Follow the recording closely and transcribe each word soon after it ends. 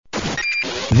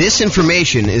This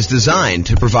information is designed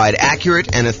to provide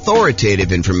accurate and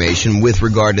authoritative information with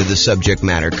regard to the subject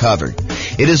matter covered.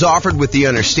 It is offered with the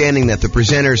understanding that the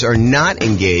presenters are not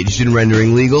engaged in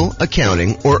rendering legal,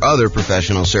 accounting, or other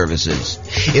professional services.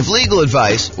 If legal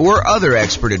advice or other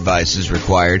expert advice is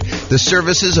required, the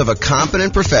services of a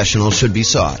competent professional should be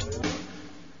sought.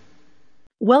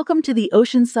 Welcome to the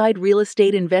Oceanside Real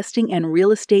Estate Investing and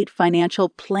Real Estate Financial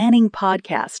Planning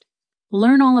Podcast.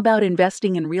 Learn all about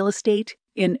investing in real estate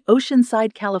in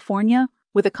Oceanside, California,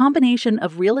 with a combination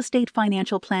of real estate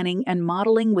financial planning and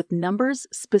modeling with numbers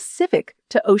specific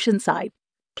to Oceanside,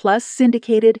 plus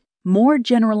syndicated, more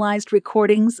generalized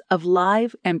recordings of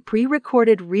live and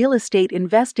pre-recorded real estate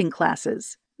investing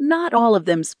classes, not all of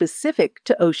them specific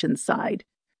to Oceanside.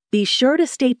 Be sure to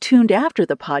stay tuned after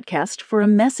the podcast for a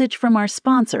message from our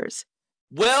sponsors.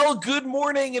 Well, good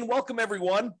morning and welcome,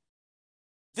 everyone.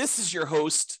 This is your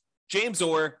host, James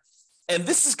Orr, and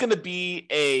this is going to be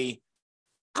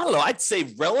I'd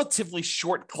say relatively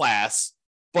short class,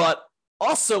 but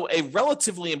also a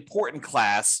relatively important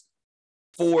class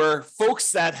for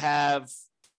folks that have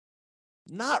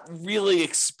not really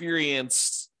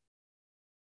experienced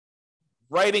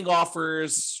writing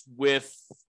offers with,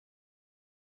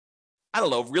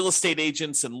 real estate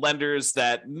agents and lenders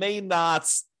that may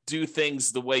not do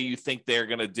things the way you think they're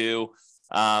going to do,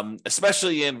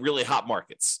 especially in really hot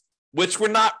markets, which we're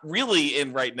not really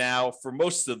in right now for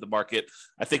most of the market.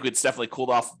 I think it's definitely cooled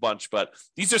off a bunch, but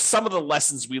these are some of the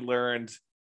lessons we learned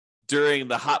during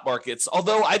the hot markets,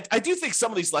 although I do think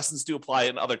some of these lessons do apply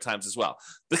in other times as well.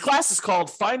 The class is called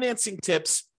Financing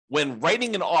Tips When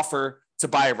Writing an Offer to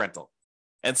Buy a Rental.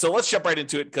 And so let's jump right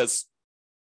into it because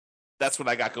that's what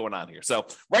I got going on here. So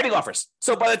writing offers.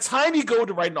 So by the time you go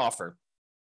to write an offer,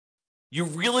 you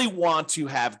really want to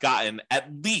have gotten at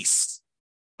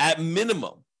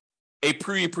minimum, a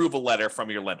pre-approval letter from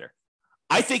your lender.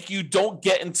 I think you don't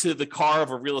get into the car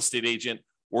of a real estate agent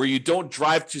or you don't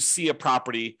drive to see a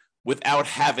property without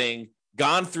having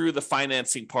gone through the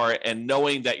financing part and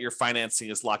knowing that your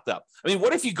financing is locked up. I mean,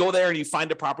 what if you go there and you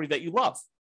find a property that you love?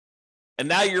 And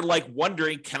now you're like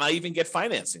wondering, can I even get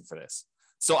financing for this?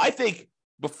 So I think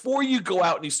before you go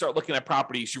out and you start looking at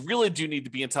properties, you really do need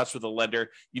to be in touch with a lender.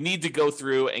 You need to go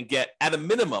through and get, at a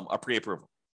minimum, a pre-approval.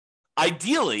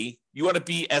 Ideally, you want to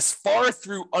be as far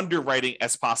through underwriting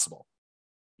as possible.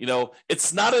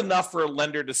 It's not enough for a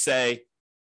lender to say,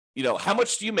 how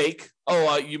much do you make?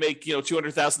 Oh, you make,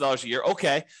 $200,000 a year.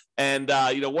 Okay. And,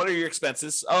 what are your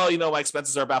expenses? Oh, my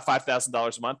expenses are about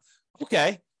 $5,000 a month.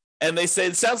 Okay. And they say,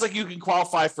 it sounds like you can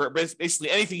qualify for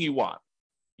basically anything you want.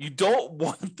 You don't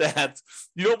want that.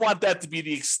 You don't want that to be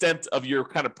the extent of your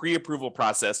kind of pre-approval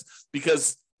process,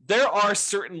 because there are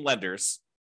certain lenders,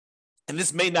 and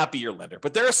this may not be your lender,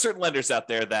 but there are certain lenders out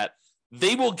there that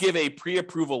they will give a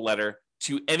pre-approval letter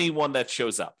to anyone that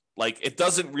shows up. Like, it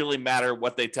doesn't really matter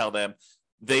what they tell them.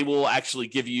 They will actually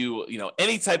give you,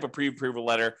 any type of pre-approval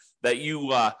letter that you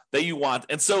want.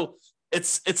 And so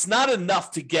it's not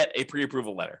enough to get a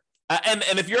pre-approval letter. And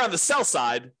if you're on the sell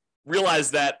side, realize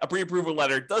that a pre-approval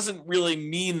letter doesn't really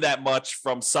mean that much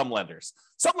from some lenders.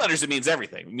 Some lenders, it means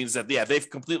everything. It means that, they've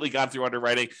completely gone through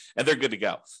underwriting and they're good to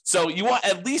go. So you want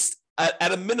at least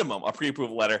at a minimum a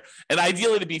pre-approval letter, and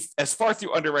ideally to be as far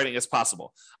through underwriting as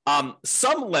possible.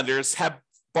 Some lenders have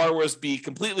borrowers be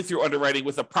completely through underwriting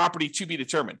with a property to be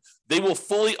determined. They will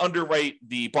fully underwrite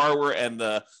the borrower and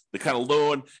the kind of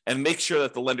loan and make sure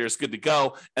that the lender is good to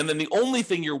go. And then the only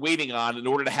thing you're waiting on in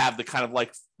order to have the kind of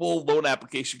like full loan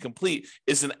application complete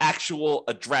is an actual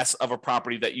address of a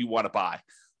property that you want to buy.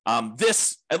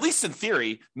 This, at least in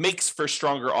theory, makes for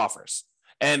stronger offers.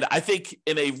 And I think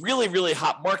in a really, really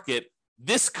hot market,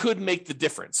 this could make the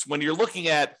difference when you're looking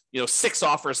at, 6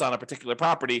 offers on a particular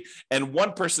property and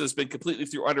one person has been completely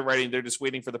through underwriting. They're just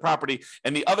waiting for the property.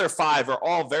 And the other 5 are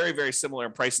all very, very similar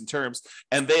in price and terms,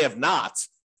 and they have not.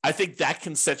 I think that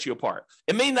can set you apart.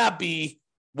 It may not be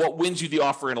what wins you the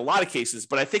offer in a lot of cases,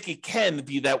 but I think it can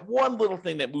be that one little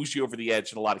thing that moves you over the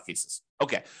edge in a lot of cases.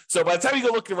 Okay. So by the time you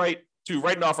go look to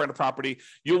write an offer on a property,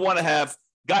 you'll want to have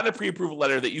gotten a pre-approval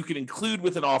letter that you can include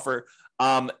with an offer.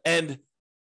 And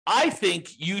I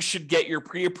think you should get your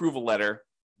pre-approval letter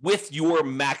with your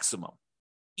maximum,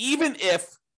 even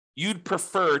if you'd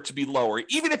prefer to be lower.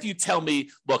 Even if you tell me,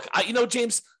 look,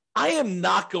 James, I am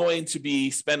not going to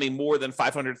be spending more than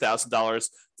 $500,000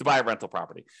 to buy a rental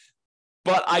property,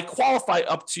 but I qualify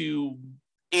up to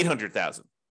 $800,000.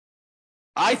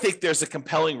 I think there's a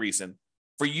compelling reason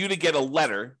for you to get a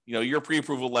letter, your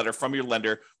pre-approval letter from your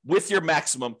lender with your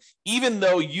maximum, even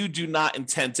though you do not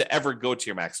intend to ever go to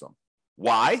your maximum.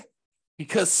 Why?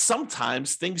 Because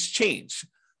sometimes things change.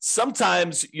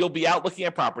 Sometimes you'll be out looking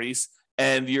at properties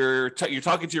and you're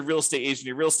talking to your real estate agent.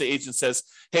 Your real estate agent says,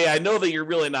 hey, I know that you're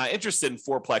really not interested in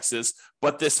fourplexes,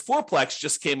 but this fourplex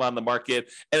just came on the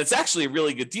market and it's actually a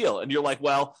really good deal. And you're like,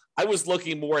 well, I was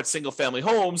looking more at single family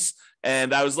homes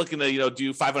and I was looking to,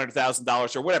 do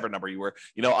 $500,000 or whatever number you were,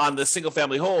 on the single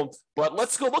family home, but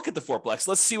let's go look at the fourplex.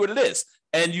 Let's see what it is.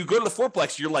 And you go to the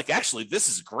fourplex, you're like, actually, this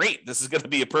is great. This is going to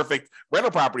be a perfect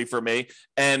rental property for me.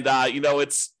 And,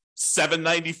 it's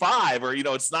 $795 or,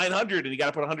 it's $900 and you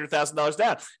got to put $100,000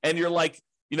 down. And you're like,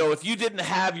 if you didn't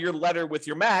have your letter with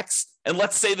your max, and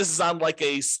let's say this is on like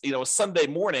a Sunday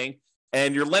morning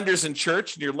and your lender's in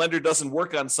church and your lender doesn't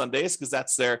work on Sundays because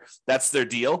that's their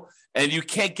deal. And you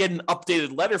can't get an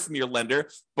updated letter from your lender,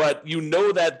 but you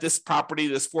know that this property,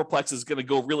 this fourplex is going to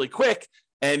go really quick.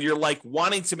 And you're like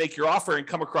wanting to make your offer and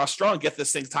come across strong, get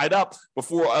this thing tied up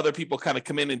before other people kind of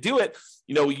come in and do it.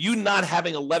 You not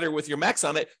having a letter with your max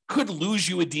on it could lose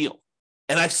you a deal.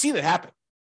 And I've seen it happen.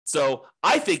 So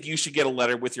I think you should get a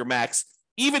letter with your max,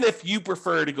 even if you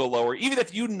prefer to go lower, even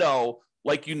if you know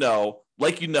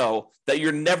that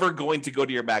you're never going to go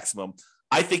to your maximum.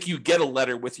 I think you get a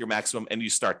letter with your maximum and you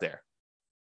start there.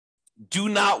 Do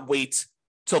not wait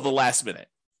till the last minute.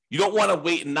 You don't want to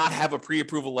wait and not have a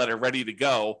pre-approval letter ready to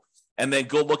go and then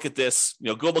go look at this,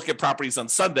 go look at properties on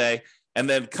Sunday and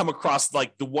then come across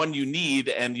like the one you need.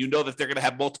 And you know that they're going to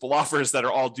have multiple offers that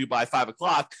are all due by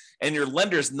 5:00 and your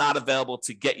lender's not available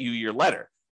to get you your letter.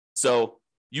 So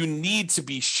you need to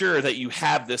be sure that you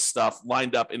have this stuff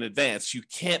lined up in advance. You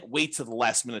can't wait till the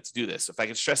last minute to do this. If I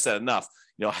can stress that enough,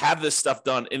 have this stuff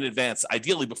done in advance,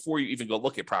 ideally before you even go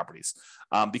look at properties.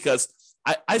 Because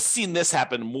I've seen this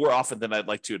happen more often than I'd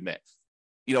like to admit.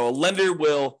 A lender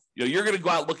will, you're going to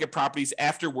go out and look at properties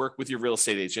after work with your real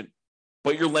estate agent,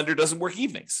 but your lender doesn't work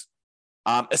evenings.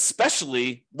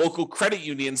 Especially local credit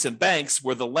unions and banks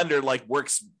where the lender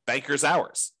works bankers'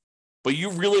 hours, but you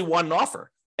really want an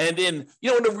offer. And in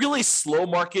a really slow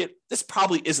market, this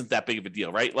probably isn't that big of a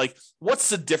deal, right? Like, what's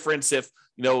the difference if,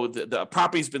 the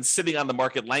property's been sitting on the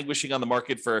market, languishing on the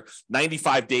market for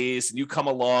 95 days, and you come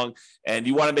along and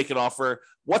you want to make an offer?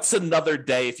 What's another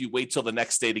day if you wait till the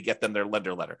next day to get them their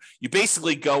lender letter? You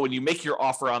basically go and you make your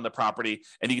offer on the property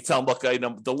and you can tell them, look,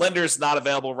 the lender is not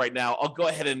available right now. I'll go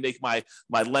ahead and make my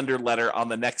lender letter on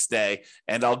the next day,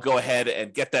 and I'll go ahead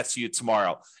and get that to you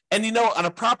tomorrow. And, on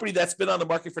a property that's been on the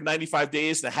market for 95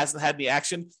 days and hasn't had any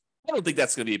action, I don't think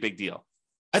that's going to be a big deal.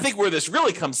 I think where this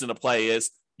really comes into play is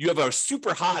you have a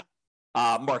super hot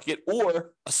market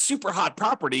or a super hot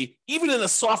property, even in a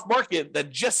soft market that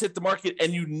just hit the market,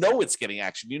 and it's getting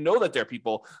action. That there are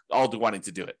people all wanting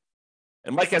to do it.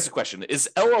 And Mike has a question. Is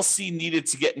LLC needed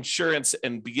to get insurance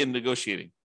and begin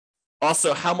negotiating?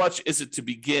 Also, how much is it to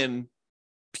begin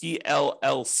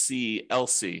PLLC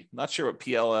LC? Not sure what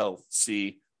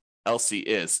PLLC LC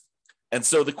is. And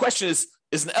so the question is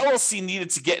an LLC needed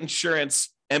to get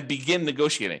insurance and begin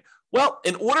negotiating? Well,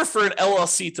 in order for an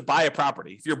LLC to buy a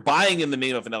property, if you're buying in the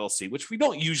name of an LLC, which we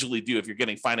don't usually do if you're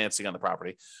getting financing on the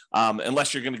property,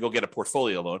 unless you're going to go get a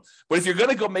portfolio loan. But if you're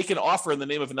going to go make an offer in the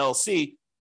name of an LLC,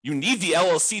 you need the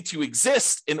LLC to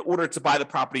exist in order to buy the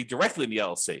property directly in the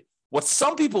LLC. What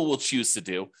some people will choose to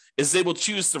do is they will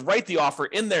choose to write the offer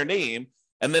in their name,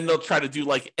 and then they'll try to do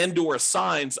like and/or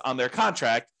signs on their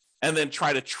contract, and then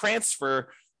try to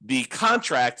transfer the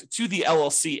contract to the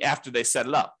LLC after they set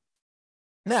it up.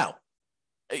 Now,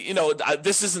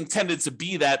 this is intended to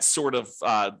be that sort of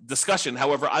discussion.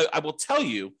 However, I will tell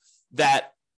you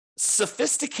that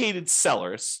sophisticated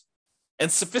sellers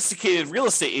and sophisticated real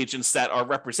estate agents that are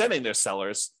representing their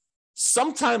sellers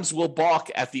sometimes will balk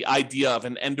at the idea of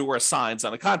an and/or signs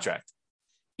on a contract.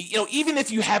 Even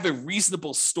if you have a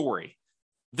reasonable story,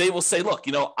 they will say, look,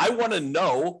 I want to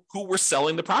know who we're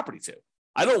selling the property to.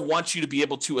 I don't want you to be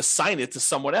able to assign it to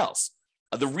someone else.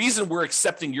 The reason we're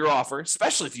accepting your offer,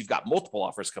 especially if you've got multiple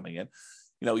offers coming in,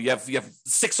 you have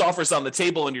 6 offers on the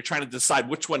table and you're trying to decide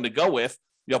which one to go with.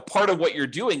 Part of what you're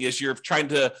doing is you're trying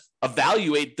to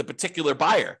evaluate the particular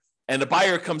buyer. And the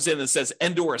buyer comes in and says,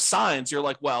 and/or signs. You're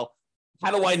like, well,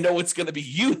 how do I know it's going to be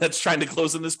you that's trying to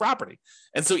close on this property?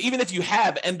 And so even if you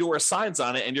have and/or signs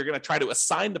on it and you're going to try to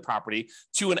assign the property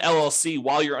to an LLC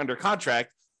while you're under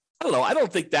contract, I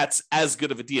don't think that's as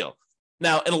good of a deal.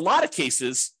 Now, in a lot of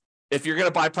cases, if you're going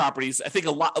to buy properties, I think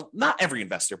not every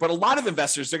investor, but a lot of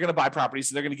investors, they're going to buy properties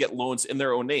and they're going to get loans in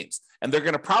their own names. And they're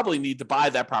going to probably need to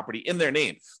buy that property in their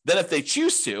name. Then if they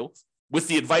choose to, with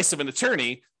the advice of an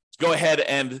attorney, go ahead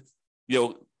and,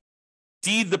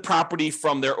 deed the property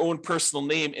from their own personal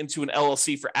name into an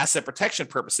LLC for asset protection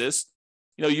purposes.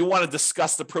 you want to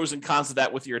discuss the pros and cons of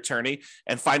that with your attorney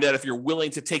and find out if you're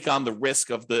willing to take on the risk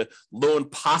of the loan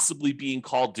possibly being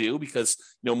called due, because,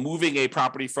 moving a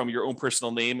property from your own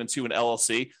personal name into an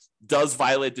LLC does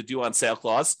violate the due on sale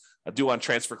clause, a due on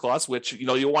transfer clause, which,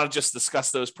 you'll want to just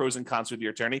discuss those pros and cons with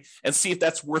your attorney and see if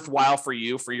that's worthwhile for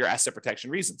you for your asset protection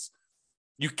reasons.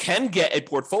 You can get a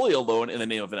portfolio loan in the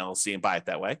name of an LLC and buy it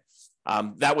that way.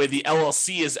 That way, the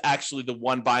LLC is actually the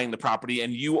one buying the property,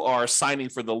 and you are signing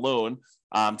for the loan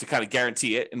to kind of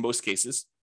guarantee it in most cases,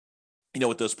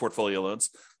 with those portfolio loans.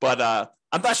 But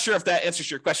I'm not sure if that answers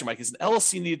your question, Mike. Is an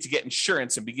LLC needed to get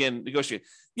insurance and begin negotiating?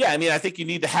 Yeah, I think you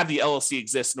need to have the LLC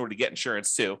exist in order to get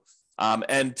insurance too.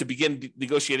 And to begin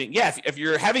negotiating, if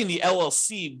you're having the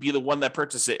LLC be the one that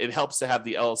purchases it, it helps to have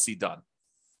the LLC done.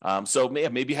 So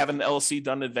maybe having an LLC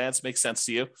done in advance makes sense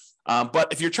to you.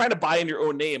 But if you're trying to buy in your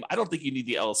own name, I don't think you need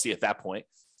the LLC at that point.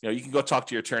 You can go talk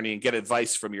to your attorney and get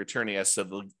advice from your attorney as to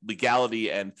the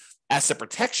legality and asset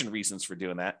protection reasons for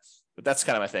doing that. But that's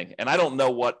kind of my thing. And I don't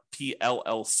know what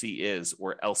PLLC is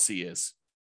or LC is.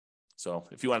 So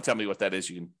if you want to tell me what that is,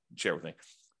 you can share with me.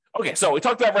 Okay, so we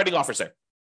talked about writing offers there.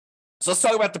 So let's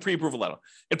talk about the pre-approval letter.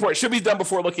 Important. Should be done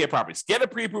before looking at properties. Get a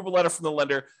pre-approval letter from the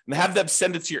lender and have them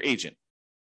send it to your agent.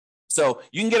 So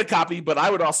you can get a copy, but I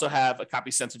would also have a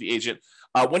copy sent to the agent.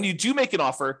 When you do make an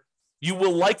offer, you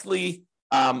will likely,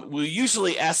 will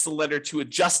usually ask the lender to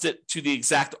adjust it to the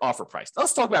exact offer price. Now,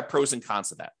 let's talk about pros and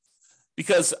cons of that.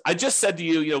 Because I just said to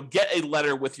you, get a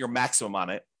letter with your maximum on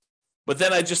it. But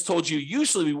then I just told you,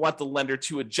 usually we want the lender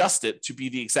to adjust it to be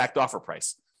the exact offer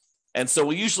price. And so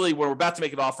we usually, when we're about to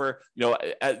make an offer, your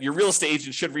real estate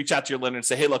agent should reach out to your lender and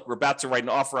say, hey, look, we're about to write an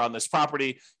offer on this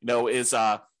property.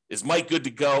 Is Mike good to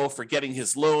go for getting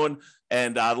his loan?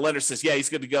 And the lender says, yeah, he's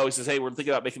good to go. He says, hey, we're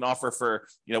thinking about making an offer for,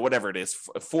 whatever it is,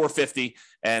 $450.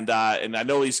 And I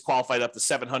know he's qualified up to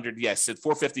 $700. Yes,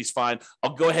 $450 is fine.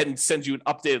 I'll go ahead and send you an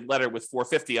updated letter with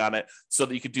 $450 on it so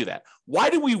that you could do that. Why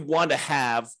do we want to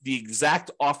have the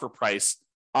exact offer price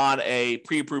on a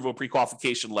pre-approval,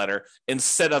 pre-qualification letter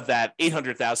instead of that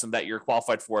 $800,000 that you're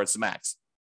qualified for as the max?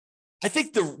 I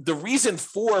think the reason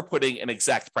for putting an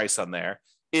exact price on there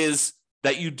is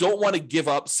that you don't want to give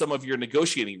up some of your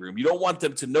negotiating room. You don't want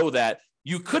them to know that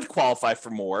you could qualify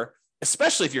for more,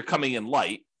 especially if you're coming in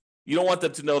light. You don't want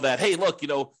them to know that, hey, look,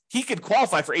 he could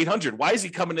qualify for $800. Why is he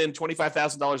coming in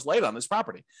 $25,000 light on this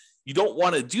property? You don't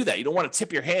want to do that. You don't want to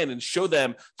tip your hand and show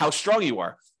them how strong you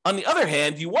are. On the other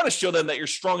hand, you want to show them that you're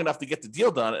strong enough to get the deal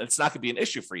done, and it's not going to be an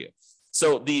issue for you.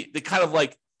 So the kind of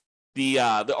like the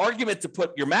argument to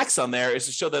put your max on there is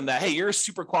to show them that, hey, you're a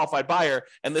super qualified buyer,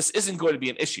 and this isn't going to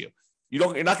be an issue. You're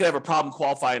not going to have a problem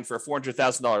qualifying for a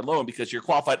 $400,000 loan because you're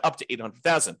qualified up to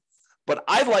 $800,000. But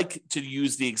I like to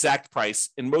use the exact price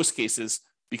in most cases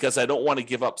because I don't want to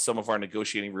give up some of our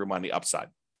negotiating room on the upside.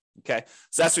 Okay,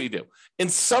 so that's what you do. In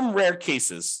some rare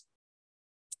cases,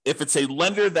 if it's a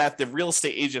lender that the real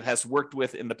estate agent has worked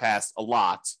with in the past a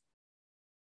lot,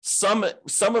 some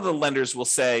of the lenders will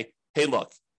say, hey,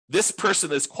 look, this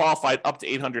person is qualified up to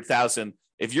 $800,000.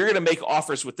 If you're going to make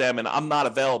offers with them and I'm not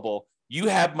available, you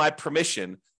have my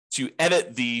permission to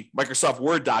edit the Microsoft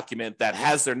Word document that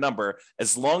has their number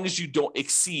as long as you don't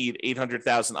exceed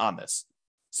 $800,000 on this.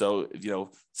 So,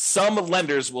 some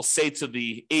lenders will say to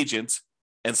the agent,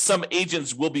 and some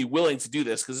agents will be willing to do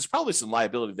this because there's probably some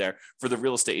liability there for the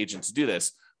real estate agent to do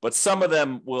this. But some of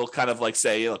them will kind of like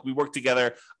say, look, we work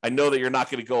together. I know that you're not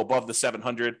going to go above the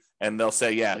 700. And they'll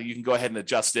say, yeah, you can go ahead and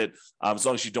adjust it as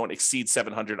long as you don't exceed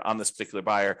 700 on this particular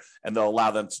buyer. And they'll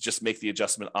allow them to just make the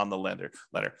adjustment on the letter.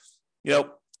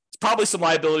 It's probably some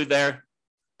liability there.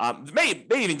 May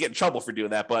even get in trouble for doing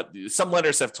that. But some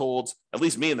lenders have told, at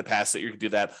least me in the past, that you can do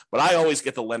that. But I always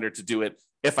get the lender to do it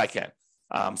if I can.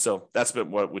 So that's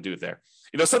been what we do there.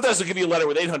 Sometimes they'll give you a letter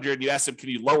with 800 and you ask them, can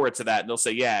you lower it to that? And they'll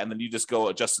say, yeah. And then you just go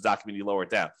adjust the document, you lower it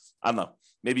down. I don't know.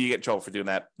 Maybe you get in trouble for doing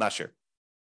that. Not sure.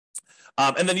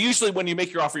 And then usually when you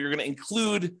make your offer, you're going to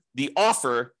include the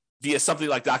offer via something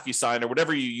like DocuSign or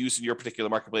whatever you use in your particular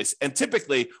marketplace. And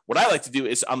typically what I like to do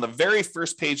is on the very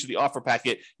first page of the offer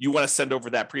packet, you want to send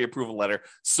over that pre-approval letter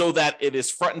so that it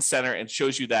is front and center and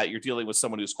shows you that you're dealing with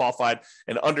someone who's qualified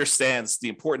and understands the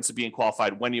importance of being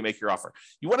qualified when you make your offer.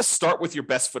 You want to start with your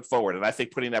best foot forward. And I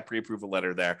think putting that pre-approval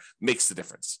letter there makes the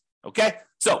difference. Okay.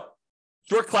 So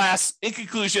short class, in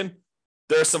conclusion,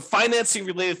 there are some financing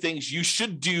related things you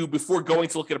should do before going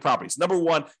to look at properties. Number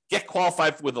one, get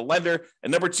qualified with a lender.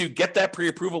 And number two, get that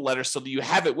pre-approval letter so that you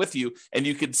have it with you and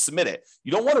you can submit it.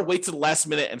 You don't want to wait to the last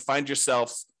minute and find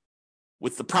yourself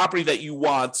with the property that you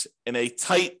want in a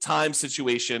tight time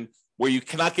situation where you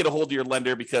cannot get a hold of your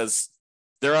lender because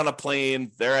they're on a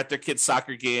plane, they're at their kid's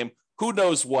soccer game, who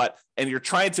knows what, and you're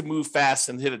trying to move fast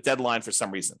and hit a deadline for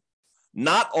some reason.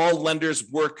 Not all lenders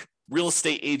work real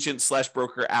estate agent /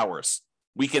 broker hours,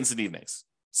 weekends and evenings.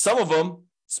 Some of them,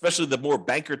 especially the more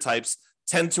banker types,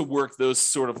 tend to work those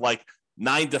sort of like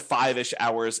 9 to 5-ish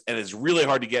hours, and it's really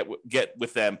hard to get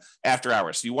with them after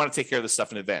hours. So you want to take care of this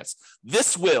stuff in advance.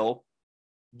 This will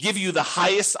give you the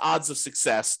highest odds of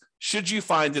success should you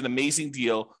find an amazing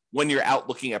deal when you're out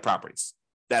looking at properties.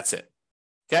 That's it.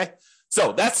 Okay?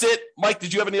 So that's it. Mike,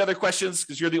 did you have any other questions?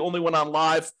 Because you're the only one on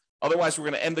live. Otherwise, we're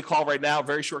going to end the call right now.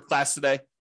 Very short class today.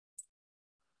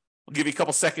 I'll give you a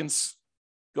couple seconds.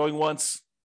 Going once.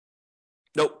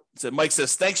 Nope. So Mike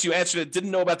says, thanks, you answered it.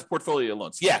 Didn't know about the portfolio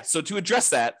loans. Yeah, so to address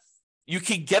that, you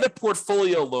can get a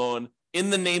portfolio loan in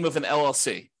the name of an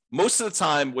LLC. Most of the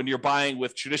time when you're buying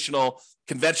with traditional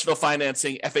conventional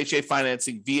financing, FHA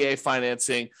financing, VA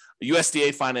financing,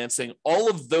 USDA financing, all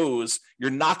of those, you're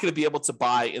not going to be able to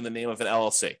buy in the name of an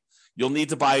LLC. You'll need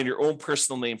to buy in your own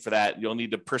personal name for that. You'll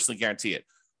need to personally guarantee it.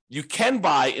 You can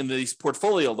buy in these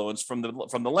portfolio loans from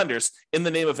the lenders in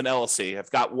the name of an LLC. I've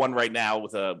got one right now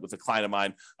with a client of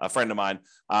mine, a friend of mine,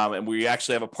 and we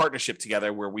actually have a partnership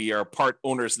together where we are part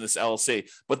owners in this LLC.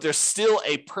 But there's still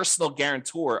a personal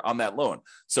guarantor on that loan.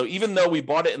 So even though we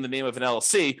bought it in the name of an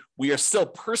LLC, we are still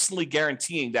personally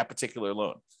guaranteeing that particular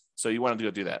loan. So you want to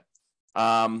go do that.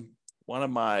 One of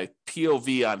my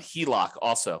POV on HELOC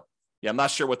also. Yeah, I'm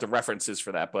not sure what the reference is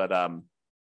for that, but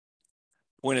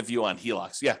point of view on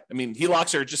HELOCs. Yeah, I mean,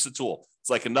 HELOCs are just a tool. It's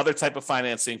like another type of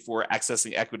financing for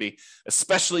accessing equity,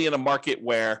 especially in a market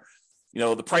where, you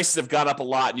know, the prices have gone up a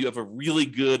lot and you have a really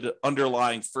good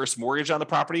underlying first mortgage on the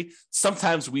property.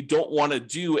 Sometimes we don't want to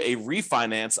do a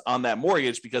refinance on that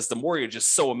mortgage because the mortgage is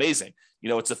so amazing. You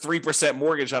know, it's a 3%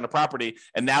 mortgage on a property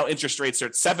and now interest rates are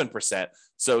at 7%.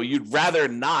 So you'd rather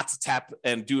not tap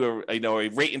and do a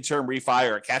rate and term refi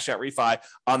or a cash out refi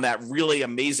on that really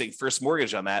amazing first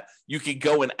mortgage on that. You can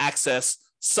go and access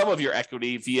some of your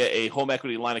equity via a home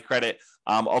equity line of credit.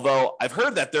 Although I've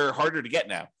heard that they're harder to get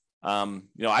now.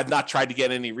 I've not tried to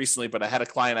get any recently, but I had a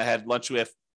client I had lunch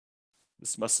with.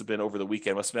 This must have been over the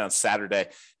weekend, must have been on Saturday.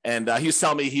 And he was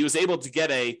telling me he was able to get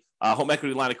a home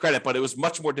equity line of credit, but it was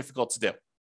much more difficult to do.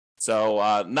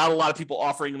 So not a lot of people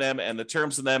offering them, and the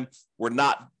terms of them were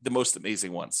not the most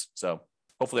amazing ones. So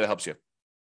hopefully that helps you.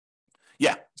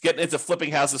 Yeah, getting into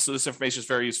flipping houses, so this information is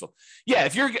very useful. Yeah,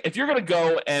 if you're going to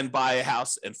go and buy a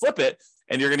house and flip it,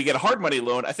 and you're going to get a hard money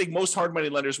loan, I think most hard money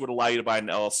lenders would allow you to buy an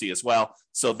LLC as well.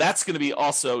 So that's going to be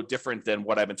also different than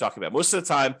what I've been talking about. Most of the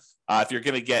time, if you're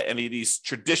going to get any of these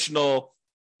traditional,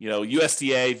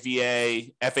 USDA,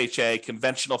 VA, FHA,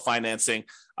 conventional financing,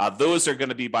 those are going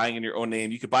to be buying in your own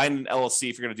name. You could buy in an LLC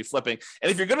if you're going to do flipping.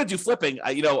 And if you're going to do flipping,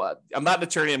 I'm not an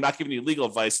attorney. I'm not giving you legal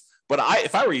advice. But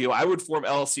if I were you, I would form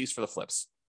LLCs for the flips.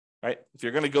 Right? If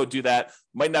you're going to go do that,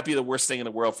 might not be the worst thing in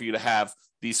the world for you to have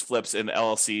these flips in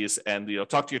LLCs and,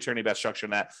 talk to your attorney about structuring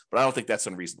that, but I don't think that's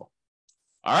unreasonable.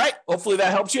 All right. Hopefully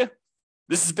that helps you.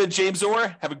 This has been James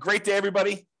Orr. Have a great day,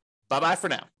 everybody. Bye-bye for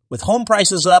now. With home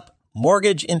prices up,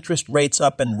 mortgage interest rates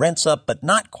up, and rents up, but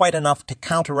not quite enough to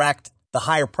counteract the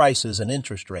higher prices and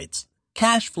interest rates,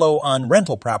 cash flow on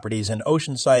rental properties in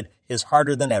Oceanside is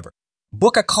harder than ever.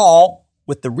 Book a call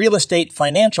with the Real Estate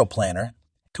Financial Planner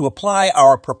to apply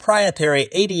our proprietary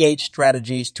 88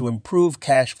 strategies to improve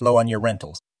cash flow on your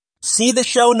rentals. See the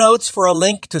show notes for a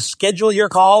link to schedule your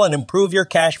call and improve your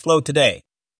cash flow today.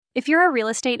 If you're a real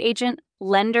estate agent,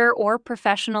 lender, or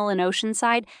professional in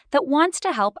Oceanside that wants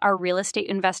to help our real estate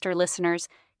investor listeners,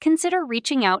 consider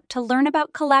reaching out to learn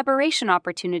about collaboration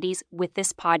opportunities with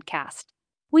this podcast.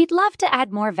 We'd love to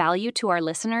add more value to our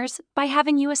listeners by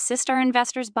having you assist our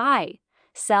investors buy,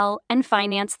 sell, and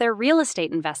finance their real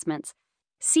estate investments.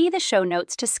 See the show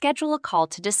notes to schedule a call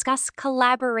to discuss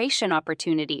collaboration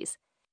opportunities.